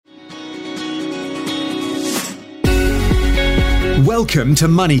Welcome to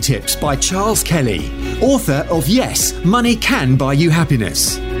Money Tips by Charles Kelly, author of Yes, Money Can Buy You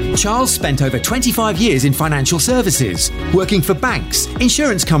Happiness. Charles spent over 25 years in financial services, working for banks,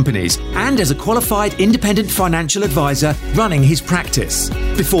 insurance companies, and as a qualified independent financial advisor running his practice,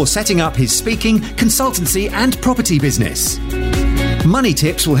 before setting up his speaking, consultancy, and property business. Money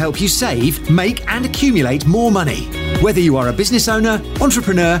Tips will help you save, make, and accumulate more money, whether you are a business owner,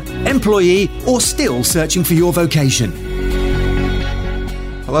 entrepreneur, employee, or still searching for your vocation.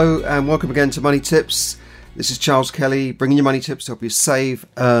 Hello and welcome again to Money Tips. This is Charles Kelly, bringing you money tips to help you save,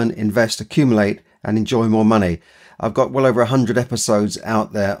 earn, invest, accumulate and enjoy more money. I've got well over 100 episodes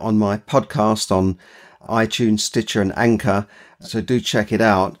out there on my podcast on iTunes, Stitcher and Anchor, so do check it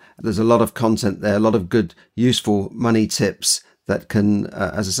out. There's a lot of content there, a lot of good, useful money tips that can,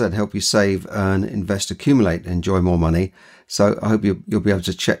 as I said, help you save, earn, invest, accumulate and enjoy more money. So I hope you'll be able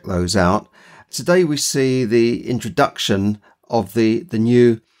to check those out. Today we see the introduction of the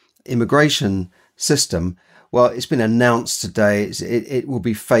new immigration system. Well, it's been announced today. It will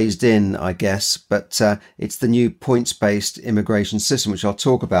be phased in, I guess, but it's the new points-based immigration system, which I'll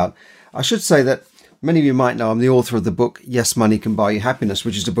talk about. I should say that many of you might know I'm the author of the book, Yes, Money Can Buy You Happiness,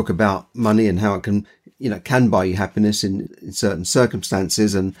 which is a book about money and how it can buy you happiness in certain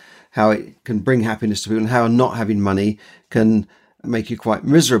circumstances and how it can bring happiness to people and how not having money can make you quite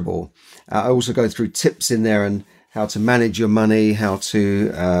miserable. I also go through tips in there and how to manage your money, how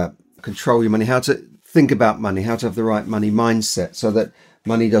to control your money, how to think about money, how to have the right money mindset so that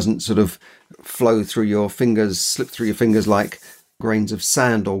money doesn't sort of flow through your fingers, slip through your fingers like grains of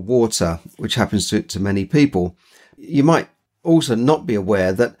sand or water, which happens to many people. You might also not be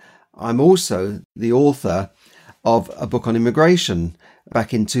aware that I'm also the author of a book on immigration.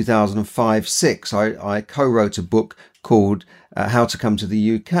 Back in 2005-06, I co-wrote a book called How to Come to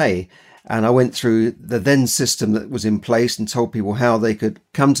the UK. And I went through the then system that was in place and told people how they could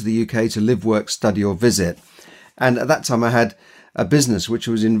come to the UK to live, work, study or visit. And at that time I had a business which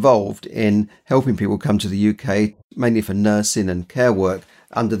was involved in helping people come to the UK, mainly for nursing and care work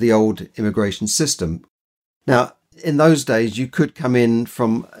under the old immigration system. Now, in those days, you could come in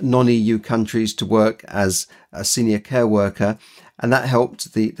from non-EU countries to work as a senior care worker, and that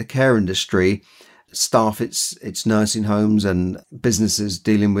helped the care industry staff its nursing homes and businesses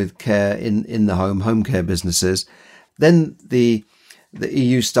dealing with care in the home care businesses. Then the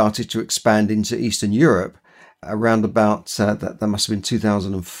EU started to expand into Eastern Europe around about that must have been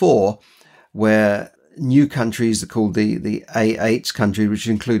 2004, where new countries called the A8 countries, which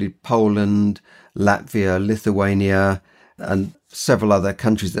included Poland, Latvia, Lithuania, and several other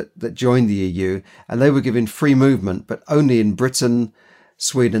countries that joined the EU, and they were given free movement, but only in Britain,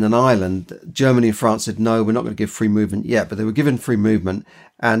 Sweden and Ireland. Germany and France said, no, we're not going to give free movement yet, but they were given free movement.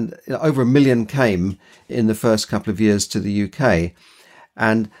 And over 1 million came in the first couple of years to the UK.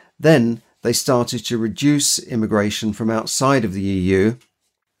 And then they started to reduce immigration from outside of the EU.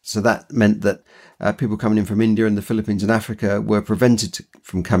 So that meant that people coming in from India and the Philippines and Africa were prevented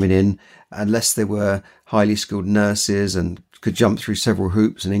from coming in unless they were highly skilled nurses and could jump through several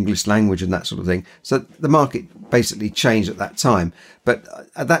hoops and English language and that sort of thing. So the market basically changed at that time. But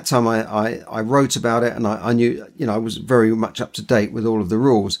at that time, I wrote about it and I knew, I was very much up to date with all of the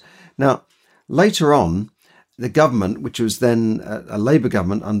rules. Now, later on, the government, which was then a Labour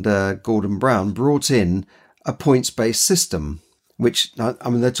government under Gordon Brown, brought in a points-based system, which, I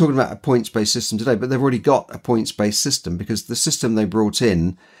mean, they're talking about a points-based system today, but they've already got a points-based system because the system they brought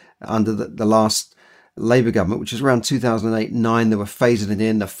in under the last Labour government, which was around 2008-09, they were phasing it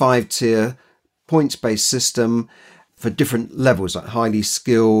in, a 5-tier points-based system for different levels, like highly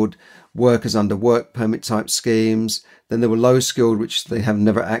skilled workers under work permit type schemes. Then there were low skilled, which they have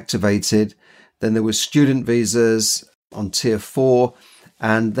never activated. Then there was student visas on tier 4.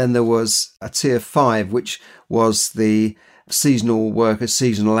 And then there was a tier 5, which was the seasonal workers,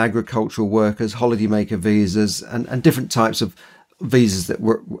 seasonal agricultural workers, holidaymaker visas, and different types of visas that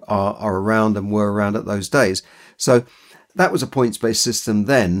are around and were around at those days. So that was a points-based system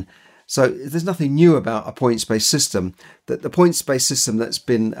then. So there's nothing new about a points-based system. That the points-based system that's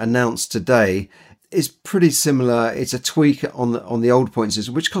been announced today is pretty similar. It's a tweak on the old point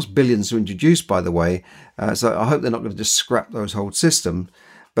system, which cost billions to introduce, by the way. So I hope they're not going to just scrap those whole systems.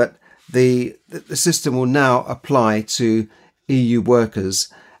 But the system will now apply to EU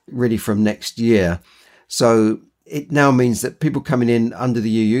workers really from next year. So it now means that people coming in under the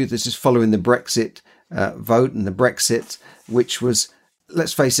EU, this is following the Brexit vote and the Brexit, which was,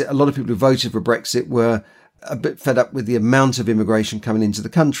 let's face it, a lot of people who voted for Brexit were a bit fed up with the amount of immigration coming into the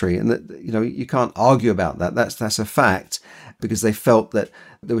country. And that, you can't argue about that. That's a fact, because they felt that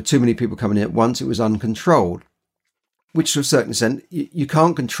there were too many people coming in at once. It was uncontrolled. which to a certain extent, you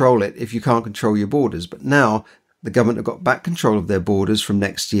can't control it if you can't control your borders. But now the government have got back control of their borders from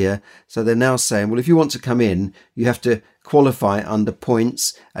next year. So they're now saying, well, if you want to come in, you have to qualify under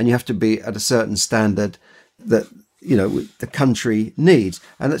points and you have to be at a certain standard that, the country needs.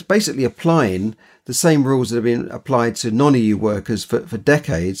 And that's basically applying the same rules that have been applied to non-EU workers for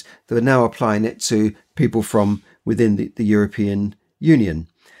decades. They're now applying it to people from within the European Union.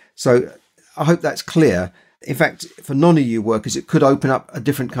 So I hope that's clear. In fact, for non-EU workers, it could open up a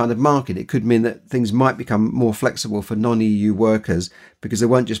different kind of market. It could mean that things might become more flexible for non-EU workers because they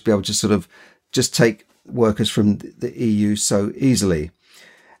won't just be able to sort of just take workers from the EU so easily.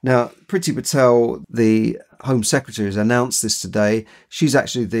 Now, Priti Patel, the Home Secretary, has announced this today. She's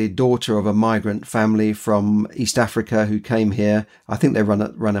actually the daughter of a migrant family from East Africa who came here. I think they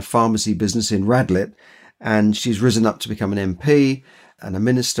run a pharmacy business in Radlett, and she's risen up to become an MP and a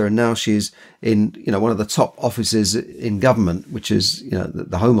minister, and now she's in one of the top offices in government, which is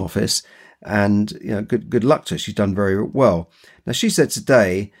the Home Office, and good luck to her. She's done very well. Now, she said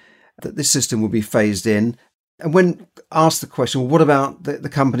today that this system will be phased in, and when asked the question, well, what about the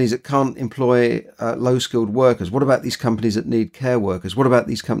companies that can't employ low-skilled workers? What about these companies that need care workers? What about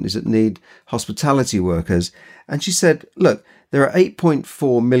these companies that need hospitality workers? And she said, look, there are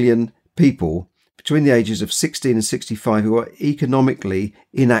 8.4 million people between the ages of 16 and 65 who are economically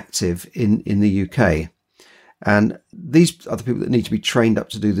inactive in the UK. And these are the people that need to be trained up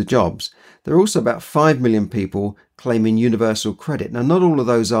to do the jobs. There are also about 5 million people claiming universal credit. Now, not all of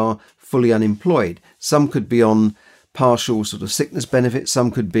those are fully unemployed. Some could be on partial sort of sickness benefits. Some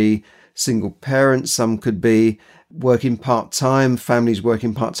could be single parents. Some could be working part-time, families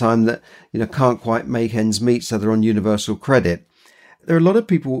working part-time that, can't quite make ends meet. So they're on universal credit. There are a lot of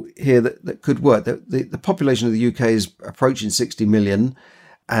people here that could work. The population of the UK is approaching 60 million,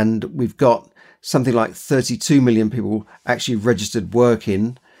 and we've got something like 32 million people actually registered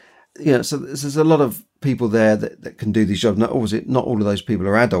working. So there's a lot of people there that can do these jobs. Not all of those people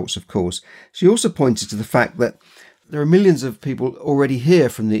are adults, of course. She also pointed to the fact that there are millions of people already here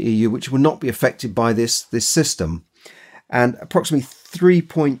from the EU which will not be affected by this system. And approximately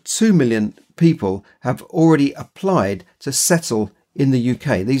 3.2 million people have already applied to settle in the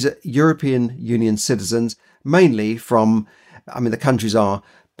UK. These are European Union citizens, mainly from, the countries are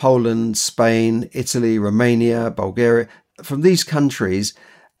Poland, Spain, Italy, Romania, Bulgaria. From these countries,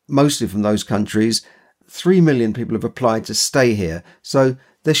 mostly from those countries, 3 million people have applied to stay here. So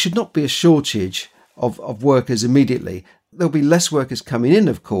there should not be a shortage of workers immediately. There'll be less workers coming in,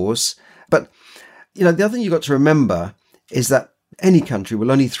 of course. But, the other thing you've got to remember is that any country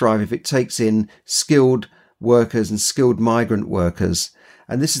will only thrive if it takes in skilled workers and skilled migrant workers.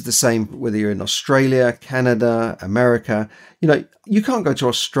 And this is the same whether you're in Australia, Canada, America. You can't go to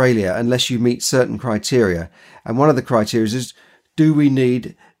Australia unless you meet certain criteria. And one of the criteria is, do we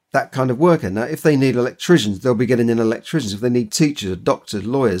need that kind of worker? Now, if they need electricians, they'll be getting in electricians. If they need teachers, doctors,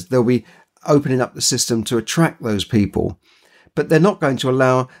 lawyers, they'll be opening up the system to attract those people. But they're not going to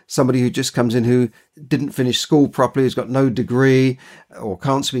allow somebody who just comes in who didn't finish school properly, who's got no degree or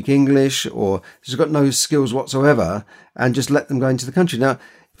can't speak English or has got no skills whatsoever, and just let them go into the country. Now,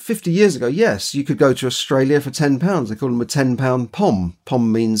 50 years ago, yes, you could go to Australia for £10. They call them a £10 POM.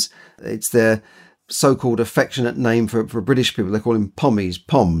 POM means it's their so-called affectionate name for British people. They call them pommies,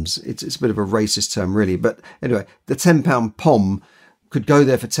 POMs. It's a bit of a racist term, really. But anyway, the £10 POM could go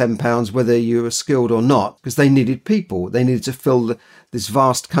there for £10 whether you were skilled or not, because they needed people. They needed to fill this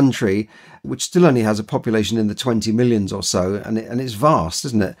vast country, which still only has a population in the 20 millions or so, and it's vast,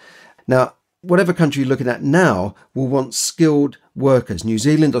 isn't it? Now, whatever country you're looking at now will want skilled workers. New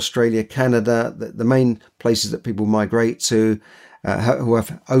Zealand, Australia, Canada, the main places that people migrate to, who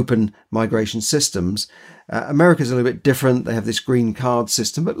have open migration systems. America's a little bit different. They have this green card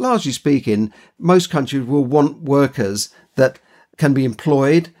system, but largely speaking, most countries will want workers that can be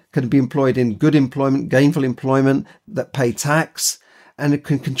employed in good employment, gainful employment, that pay tax, and it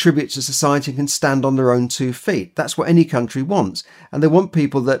can contribute to society and can stand on their own 2 feet. That's what any country wants. And they want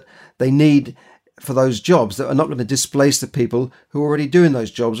people that they need for those jobs that are not going to displace the people who are already doing those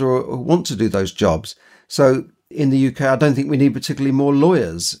jobs or want to do those jobs. So in the UK, I don't think we need particularly more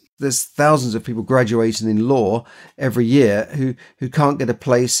lawyers. There's thousands of people graduating in law every year who can't get a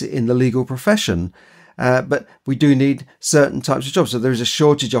place in the legal profession. But we do need certain types of jobs. So there is a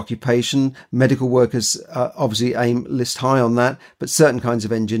shortage occupation. Medical workers obviously list high on that, but certain kinds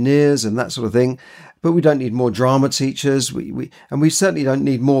of engineers and that sort of thing. But we don't need more drama teachers. We certainly don't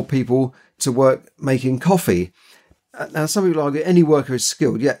need more people to work making coffee. Now, some people argue any worker is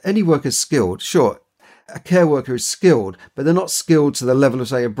skilled. Yeah, any worker is skilled, sure. a care worker is skilled, but they're not skilled to the level of,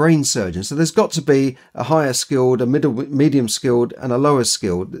 say, a brain surgeon. So there's got to be a higher skilled, a medium skilled, and a lower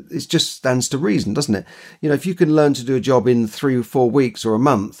skilled. It just stands to reason, doesn't it? If you can learn to do a job in 3 or 4 weeks or a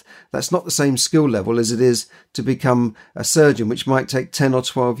month, that's not the same skill level as it is to become a surgeon, which might take 10 or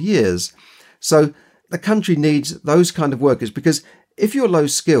 12 years. So the country needs those kind of workers, because if you're low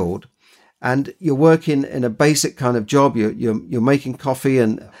skilled and you're working in a basic kind of job, you're making coffee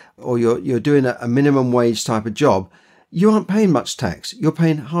or you're doing a minimum wage type of job, you aren't paying much tax. You're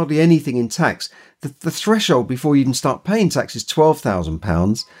paying hardly anything in tax. The threshold before you even start paying tax is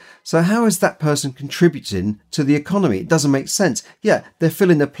 £12,000. So how is that person contributing to the economy? It doesn't make sense. Yeah, they're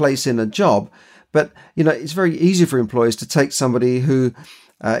filling their place in a job, but it's very easy for employers to take somebody who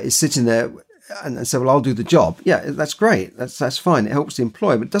is sitting there and say, well, I'll do the job. Yeah, that's great. That's fine. It helps the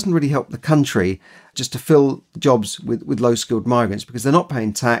employer, but it doesn't really help the country just to fill jobs with low-skilled migrants, because they're not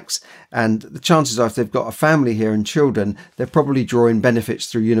paying tax. And the chances are, if they've got a family here and children, they're probably drawing benefits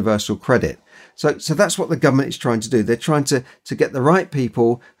through universal credit. So that's what the government is trying to do. They're trying to get the right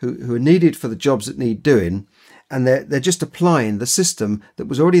people who are needed for the jobs that need doing. And they're just applying the system that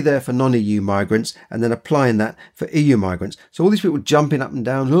was already there for non-EU migrants, and then applying that for EU migrants. So all these people jumping up and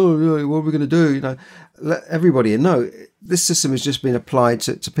down, oh, what are we going to do? Let everybody know this system has just been applied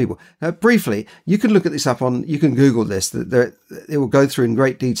to people. Now, briefly, you can look at this you can Google this. It will go through in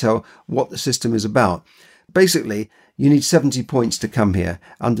great detail what the system is about. Basically, you need 70 points to come here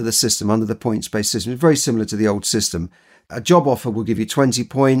under the system, under the points-based system. It's very similar to the old system. A job offer will give you 20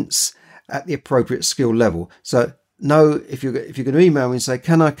 points at the appropriate skill level. So no, if you're going to email me and say,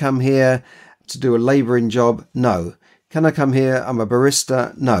 can I come here to do a labouring job? No. Can I come here? I'm a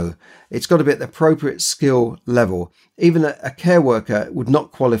barista? No. It's got to be at the appropriate skill level. Even a care worker would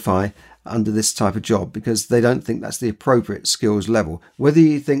not qualify under this type of job, because they don't think that's the appropriate skills level. Whether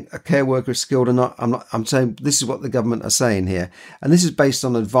you think a care worker is skilled or not, I'm saying this is what the government are saying here. And this is based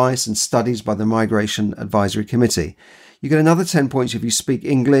on advice and studies by the Migration Advisory Committee. You get another 10 points if you speak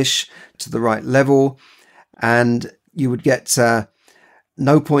English to the right level, and you would get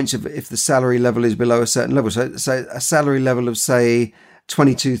no points if the salary level is below a certain level. So a salary level of, say,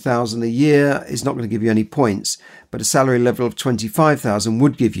 22,000 a year is not going to give you any points, but a salary level of 25,000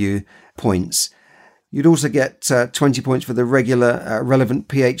 would give you points. You'd also get 20 points for the regular relevant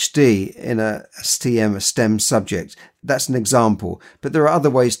PhD in a STEM subject. That's an example, but there are other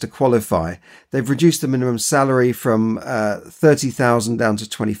ways to qualify. They've reduced the minimum salary from 30,000 down to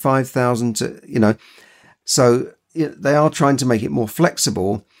 25,000. So they are trying to make it more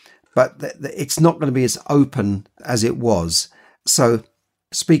flexible, but it's not going to be as open as it was. So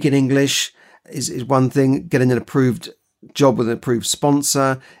speaking English is one thing. Getting an approved job with an approved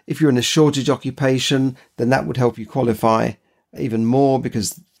sponsor. If you're in a shortage occupation, then that would help you qualify even more,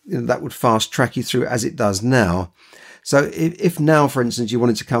 because that would fast track you through as it does now. So if now, for instance, you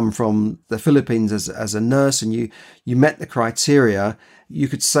wanted to come from the Philippines as a nurse and you met the criteria, you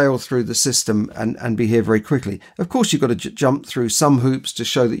could sail through the system and be here very quickly. Of course, you've got to jump through some hoops to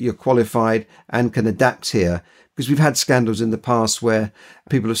show that you're qualified and can adapt here, because we've had scandals in the past where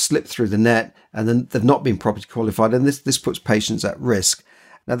people have slipped through the net and then they've not been properly qualified, and this puts patients at risk.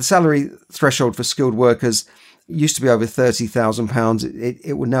 Now, the salary threshold for skilled workers used to be over £30,000.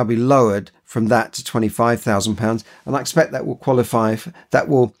 It will now be lowered from that to £25,000, and I expect that will qualify. That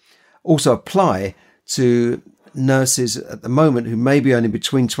will also apply to nurses at the moment who may be earning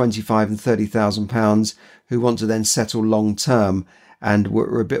between £25,000 and £30,000, who want to then settle long term and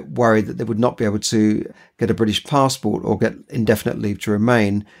were a bit worried that they would not be able to get a British passport or get indefinite leave to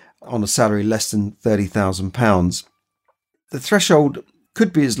remain on a salary less than £30,000. The threshold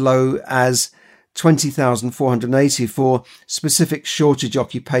could be as low as 20,480 for specific shortage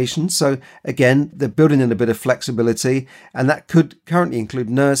occupations. So again, they're building in a bit of flexibility, and that could currently include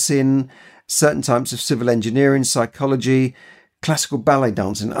nursing, certain types of civil engineering, psychology, classical ballet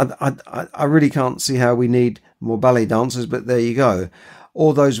dancing. I really can't see how we need more ballet dancers, but there you go.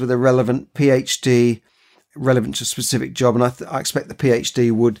 All those with a relevant PhD, relevant to a specific job. And I expect the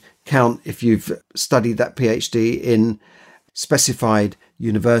PhD would count if you've studied that PhD in specified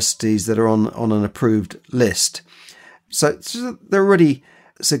universities that are on an approved list. So there are already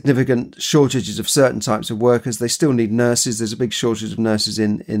significant shortages of certain types of workers. They still need nurses. There's a big shortage of nurses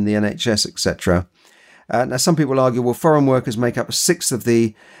in the NHS, etc. Now, some people argue, well, foreign workers make up a sixth of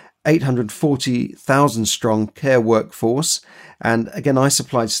the 840,000 strong care workforce. And again, I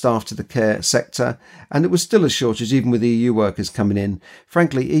supplied staff to the care sector, and it was still a shortage even with EU workers coming in.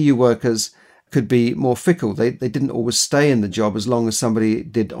 Frankly, EU workers could be more fickle. They didn't always stay in the job as long as somebody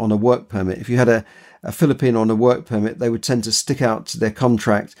did on a work permit. If you had a Philippine on a work permit, they would tend to stick out to their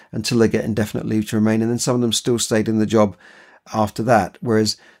contract until they get indefinite leave to remain, and then some of them still stayed in the job after that.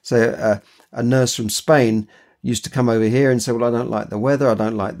 Whereas, say, a nurse from Spain used to come over here and say, well, I don't like the weather, I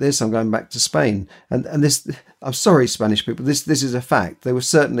don't like this, I'm going back to Spain. And this, I'm sorry, Spanish people, this is a fact. They were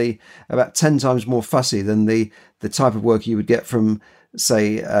certainly about 10 times more fussy than the type of work you would get from,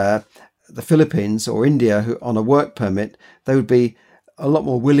 say, the Philippines or India, who on a work permit. They would be a lot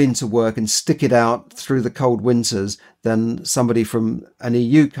more willing to work and stick it out through the cold winters than somebody from an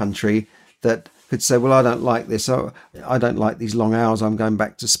EU country that could say, well, I don't like this. I don't like these long hours. I'm going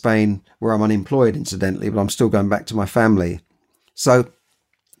back to Spain, where I'm unemployed, incidentally, but I'm still going back to my family. So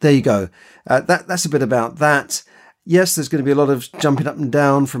there you go. That's a bit about that. Yes, there's going to be a lot of jumping up and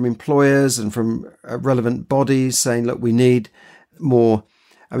down from employers and from relevant bodies saying, look, we need more.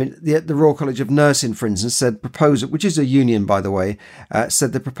 I mean, the Royal College of Nursing, for instance, said which is a union, by the way,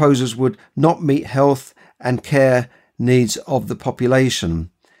 said the proposals would not meet health and care needs of the population.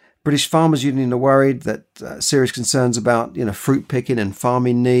 British Farmers Union are worried that serious concerns about, fruit picking and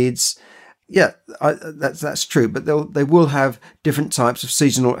farming needs. Yeah, that's true, but they will have different types of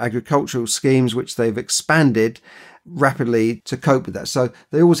seasonal agricultural schemes, which they've expanded rapidly to cope with that. So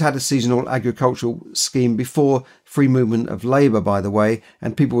they always had a seasonal agricultural scheme before free movement of labour, by the way,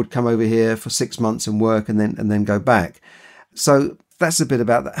 and people would come over here for 6 months and work and then go back. So that's a bit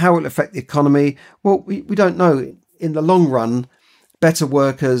about that. How it will affect the economy? Well, we don't know. In the long run, better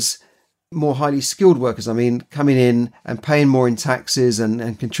workers, more highly skilled workers, coming in and paying more in taxes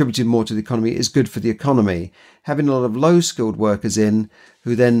and contributing more to the economy is good for the economy. Having a lot of low skilled workers in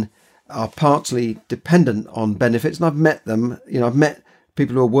who then are partly dependent on benefits, and I've met them, I've met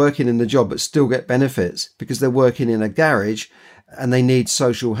people who are working in the job but still get benefits because they're working in a garage and they need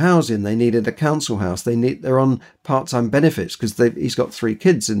social housing, they needed a council house, they're on part-time benefits because he's got 3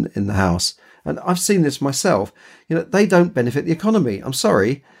 kids in the house. And I've seen this myself. They don't benefit the economy. I'm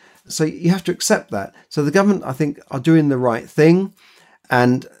sorry. So you have to accept that. So the government, I think, are doing the right thing.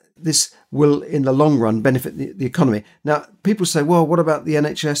 And this will, in the long run, benefit the economy. Now, people say, well, what about the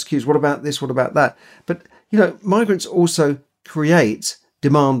NHS queues? What about this? What about that? But, migrants also create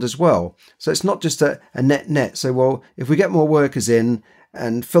demand as well. So it's not just a net. So, well, if we get more workers in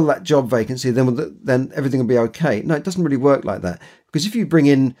and fill that job vacancy, then everything will be okay. No, it doesn't really work like that. Because if you bring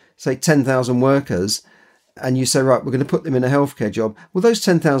in, say, 10,000 workers and you say, right, we're going to put them in a healthcare job, well, those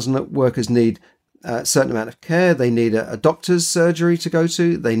 10,000 workers need a certain amount of care. They need a doctor's surgery to go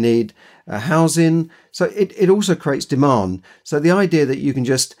to. They need housing. So it also creates demand. So the idea that you can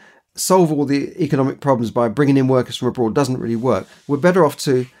just solve all the economic problems by bringing in workers from abroad doesn't really work. We're better off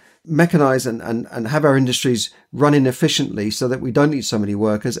to mechanise and have our industries running efficiently so that we don't need so many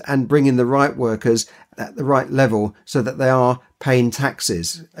workers, and bring in the right workers at the right level so that they are paying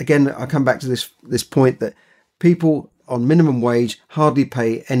taxes. Again, I come back to this point that people on minimum wage hardly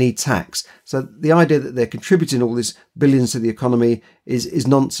pay any tax. So the idea that they're contributing all this billions to the economy is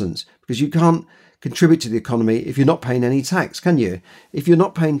nonsense, because you can't contribute to the economy if you're not paying any tax, can you? If you're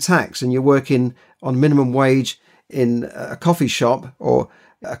not paying tax and you're working on minimum wage in a coffee shop or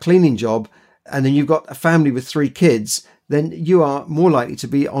a cleaning job, and then you've got a family with 3 kids, then you are more likely to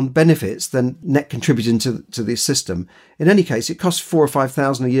be on benefits than net contributing to the system. In any case, it costs $4,000 or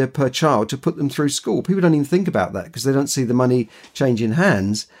 $5,000 a year per child to put them through school. People don't even think about that because they don't see the money changing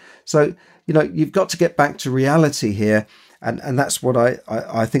hands. So, you've got to get back to reality here. And that's what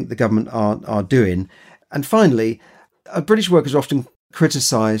I think the government are doing. And finally, British workers are often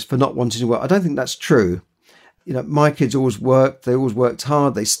criticised for not wanting to work. I don't think that's true. My kids always worked. They always worked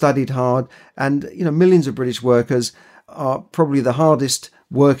hard. They studied hard. And, millions of British workers are probably the hardest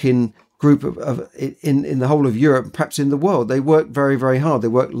working group in the whole of Europe, perhaps in the world. They work very, very hard. They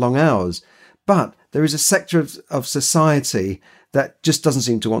work long hours. But there is a sector of society that just doesn't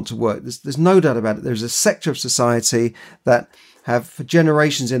seem to want to work. There's no doubt about it. There's a sector of society that have, for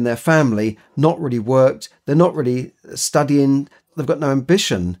generations in their family, not really worked. They're not really studying. They've got no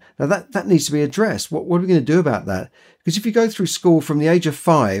ambition. Now that needs to be addressed. What are we going to do about that? Because if you go through school from the age of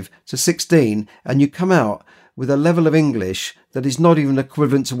 5 to 16 and you come out with a level of English that is not even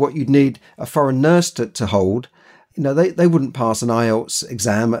equivalent to what you'd need a foreign nurse to hold, they wouldn't pass an IELTS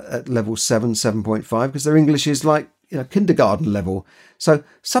exam at level 7, 7.5, because their English is like kindergarten level. So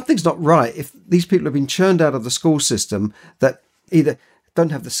something's not right if these people have been churned out of the school system that either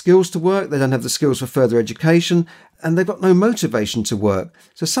don't have the skills to work, they don't have the skills for further education, and they've got no motivation to work.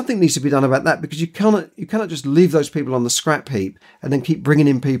 So something needs to be done about that, because you cannot just leave those people on the scrap heap and then keep bringing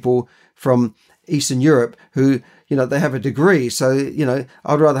in people from Eastern Europe who, they have a degree. So,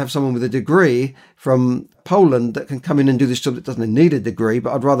 I'd rather have someone with a degree from Poland that can come in and do this job that doesn't need a degree,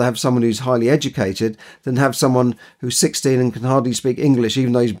 but I'd rather have someone who's highly educated than have someone who's 16 and can hardly speak English,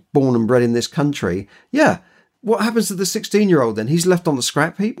 even though he's born and bred in this country. Yeah. What happens to the 16-year-old then? He's left on the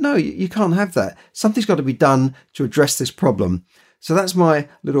scrap heap? No, you can't have that. Something's got to be done to address this problem. So that's my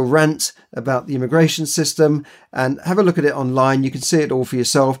little rant about the immigration system, and have a look at it online. You can see it all for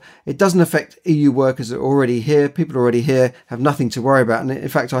yourself. It doesn't affect EU workers that are already here. People already here have nothing to worry about. And in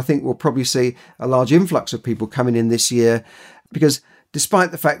fact, I think we'll probably see a large influx of people coming in this year, because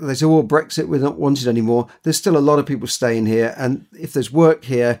despite the fact that there's all Brexit, we're not wanted anymore, there's still a lot of people staying here. And if there's work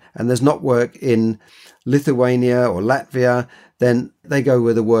here and there's not work in Lithuania or Latvia, then they go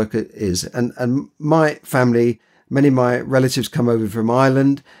where the work is. And my family, many of my relatives come over from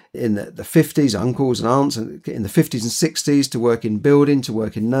Ireland in the 50s, uncles and aunts in the 50s and 60s to work in building, to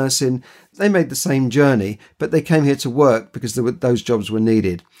work in nursing. They made the same journey, but they came here to work because those jobs were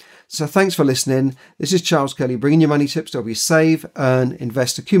needed. So thanks for listening. This is Charles Kelly, bringing you money tips to help you save, earn,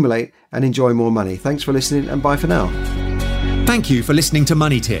 invest, accumulate, and enjoy more money. Thanks for listening, and bye for now. Thank you for listening to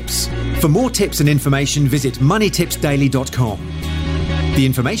Money Tips. For more tips and information, visit moneytipsdaily.com. The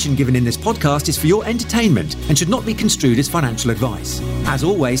information given in this podcast is for your entertainment and should not be construed as financial advice. As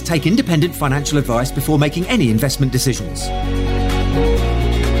always, take independent financial advice before making any investment decisions.